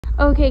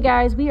Okay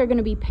guys, we are going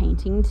to be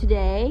painting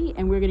today,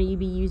 and we're going to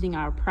be using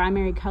our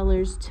primary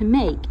colors to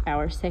make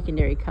our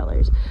secondary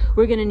colors.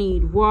 We're going to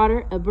need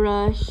water, a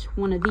brush,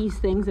 one of these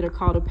things that are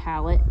called a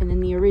palette, and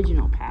then the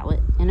original palette,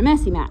 and a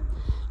messy mat.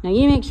 Now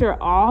you make sure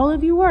all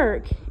of your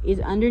work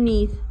is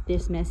underneath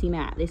this messy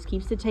mat. This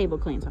keeps the table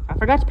clean. So if I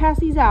forgot to pass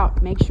these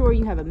out, make sure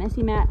you have a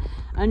messy mat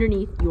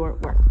underneath your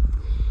work.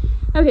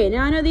 Okay,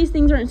 now I know these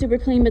things aren't super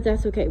clean, but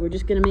that's okay. We're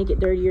just going to make it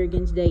dirtier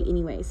again today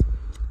anyways.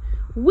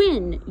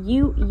 When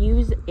you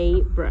use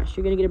a brush,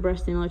 you're going to get a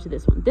brush similar to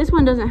this one. This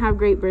one doesn't have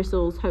great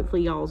bristles.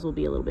 Hopefully y'all's will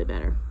be a little bit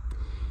better.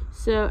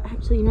 So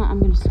actually, you know what? I'm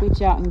going to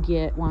switch out and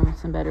get one with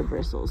some better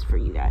bristles for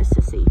you guys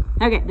to see.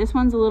 Okay, this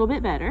one's a little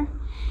bit better.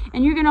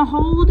 And you're going to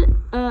hold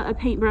a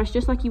paintbrush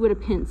just like you would a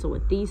pencil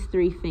with these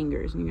 3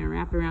 fingers. And you're going to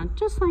wrap it around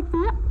just like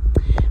that.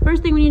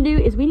 First thing we need to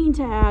do is we need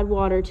to add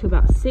water to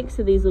about 6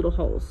 of these little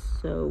holes.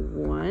 So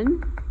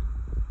 1,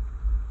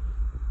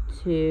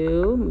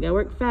 2, we gotta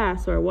work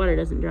fast so our water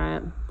doesn't dry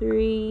up.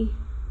 3,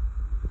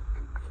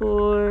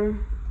 4,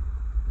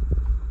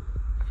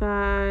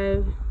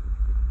 5,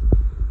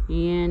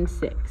 and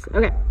 6.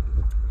 Okay,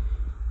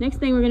 next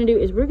thing we're gonna do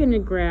is we're gonna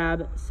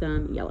grab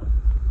some yellow.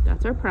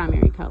 That's our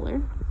primary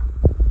color.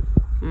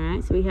 All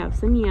right, so we have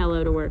some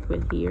yellow to work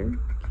with here.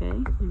 Okay,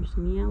 there's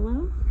some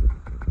yellow.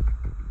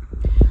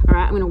 All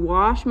right, I'm gonna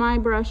wash my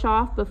brush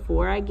off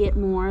before I get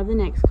more of the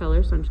next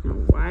color, so I'm just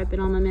gonna wipe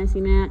it on my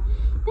messy mat.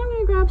 Then I'm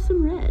gonna grab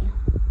some red.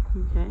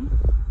 Okay,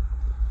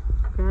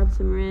 grab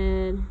some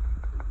red.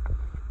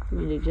 We're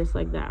gonna do just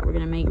like that. We're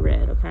gonna make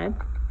red, okay?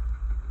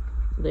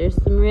 So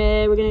there's some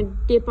red. We're gonna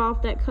dip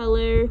off that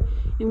color,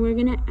 and we're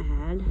gonna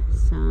add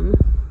some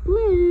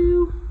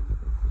blue.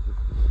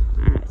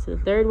 All right, so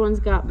the third one's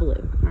got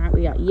blue. All right,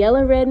 we got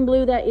yellow, red, and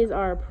blue. That is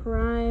our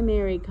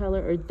primary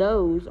color, or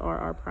those are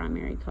our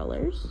primary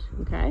colors,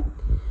 okay?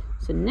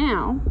 So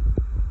now,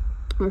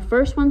 our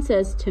first one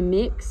says to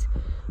mix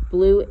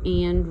blue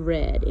and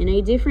red. In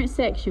a different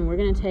section, we're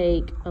gonna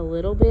take a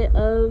little bit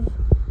of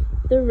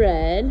the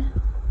red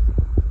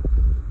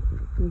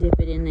and dip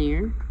it in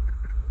there.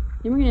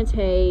 Then we're gonna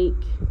take,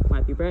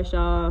 wipe your brush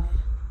off,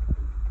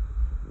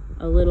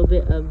 a little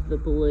bit of the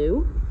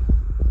blue,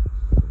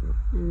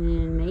 and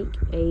then make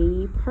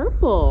a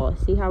purple.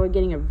 See how we're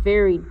getting a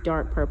very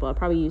dark purple? I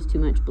probably used too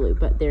much blue,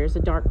 but there's a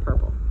dark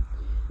purple.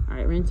 All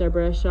right, rinse our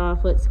brush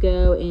off. Let's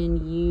go and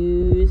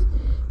use,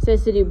 it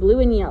says to do blue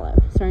and yellow.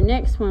 So our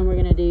next one we're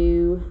gonna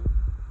do,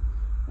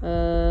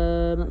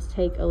 let's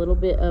take a little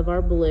bit of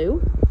our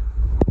blue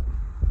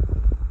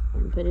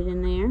and put it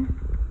in there.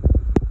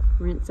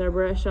 Rinse our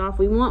brush off.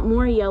 We want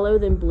more yellow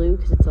than blue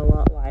because it's a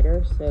lot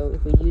lighter. So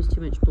if we use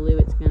too much blue,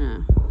 it's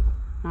gonna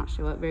not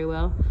show up very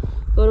well.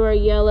 Go to our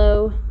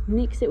yellow,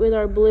 mix it with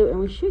our blue, and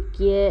we should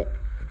get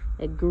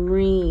a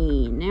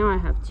green. Now I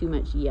have too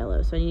much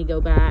yellow, so I need to go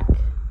back,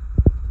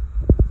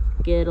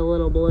 get a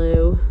little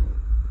blue,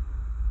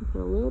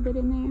 put a little bit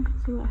in there,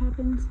 see what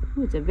happens.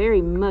 Ooh, it's a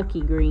very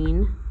mucky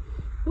green,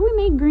 but we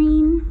made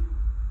green.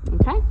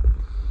 Okay,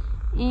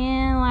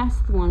 and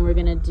last one we're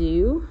gonna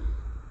do,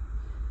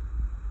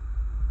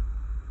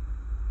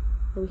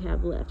 what do we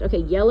have left? Okay,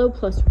 yellow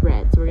plus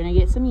red. So we're gonna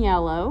get some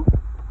yellow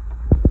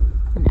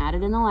and add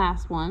it in the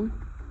last one.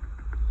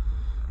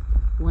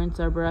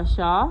 Rinse our brush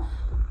off,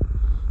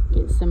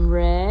 get some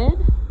red,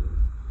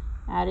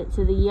 add it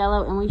to the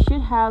yellow, and we should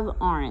have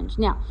orange.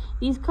 Now,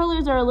 these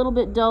colors are a little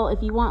bit dull.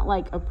 If you want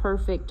like a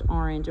perfect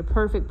orange, a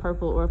perfect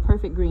purple, or a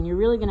perfect green, you're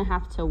really gonna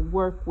have to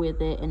work with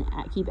it and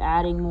keep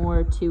adding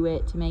more to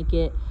it to make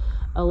it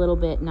a little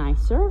bit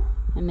nicer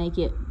and make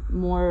it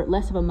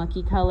less of a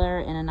mucky color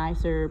and a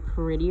nicer,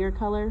 prettier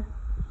color.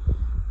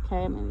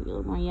 Okay, maybe a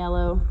little more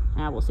yellow.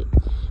 We'll see.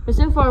 But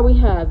so far we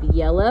have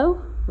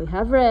yellow, we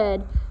have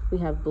red, we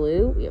have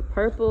blue, we have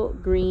purple,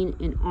 green,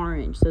 and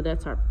orange. So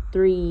that's our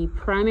 3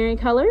 primary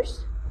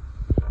colors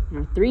and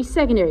our 3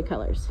 secondary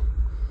colors.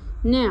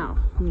 Now,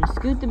 I'm gonna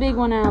scoot the big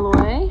one out of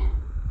the way.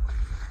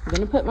 I'm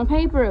gonna put my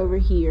paper over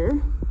here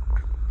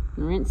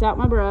and rinse out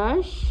my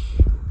brush.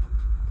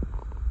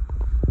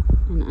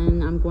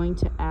 And I'm going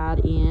to add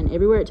in,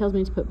 everywhere it tells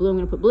me to put blue, I'm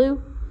gonna put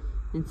blue.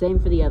 And same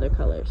for the other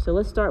colors. So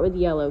let's start with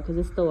yellow because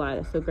it's the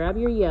lightest. So grab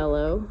your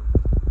yellow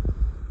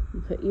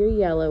and put your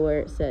yellow where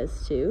it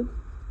says to.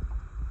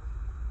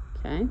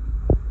 Okay.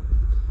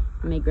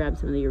 Let me grab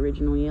some of the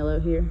original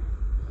yellow here.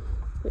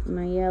 Put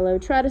my yellow.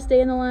 Try to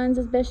stay in the lines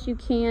as best you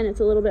can.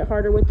 It's a little bit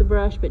harder with the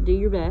brush, but do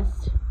your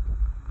best.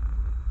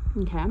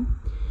 Okay.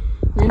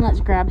 Then let's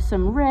grab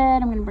some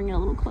red. I'm going to bring it a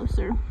little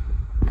closer.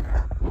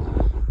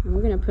 And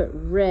we're going to put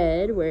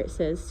red where it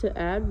says to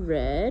add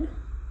red.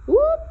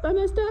 Whoop, I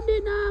messed up,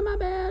 didn't I? My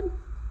bad.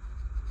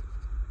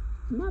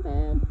 My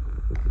bad.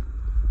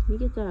 Let me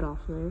get that off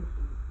there.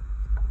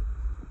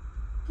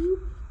 Whoop.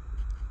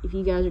 If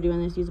you guys are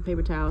doing this, use a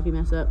paper towel if you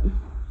mess up.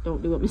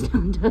 Don't do what Miss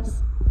Dawn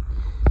does.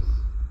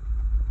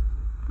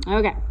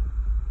 Okay.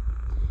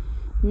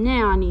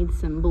 Now I need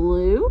some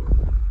blue.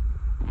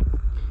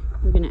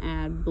 We're going to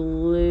add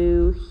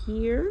blue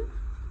here.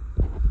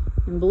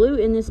 And blue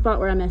in this spot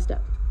where I messed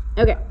up.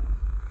 Okay.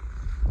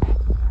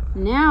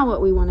 Now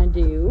what we want to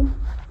do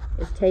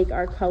is take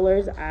our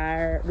colors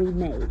we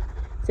made.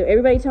 So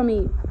everybody tell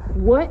me,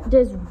 what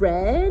does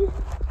red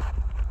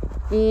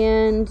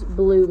and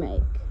blue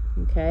make?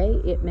 Okay,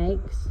 it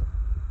makes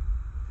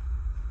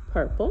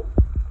purple.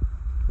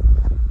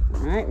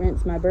 All right,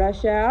 rinse my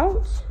brush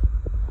out.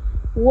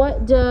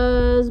 What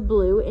does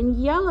blue and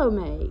yellow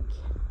make?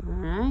 All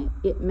right,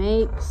 it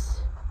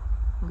makes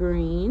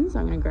green. So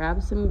I'm going to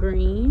grab some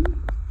green.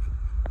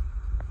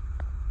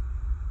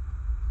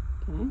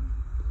 Okay.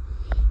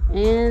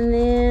 And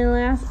then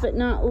last but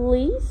not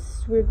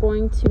least, we're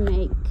going to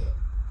make,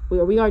 we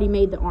already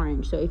made the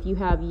orange. So if you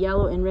have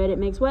yellow and red, it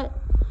makes what?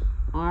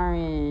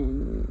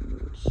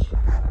 Orange.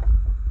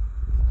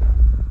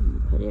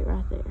 Put it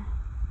right there.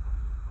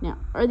 Now,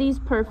 are these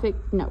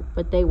perfect? No,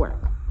 but they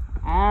work.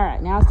 All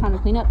right, now it's time to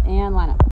clean up and line up.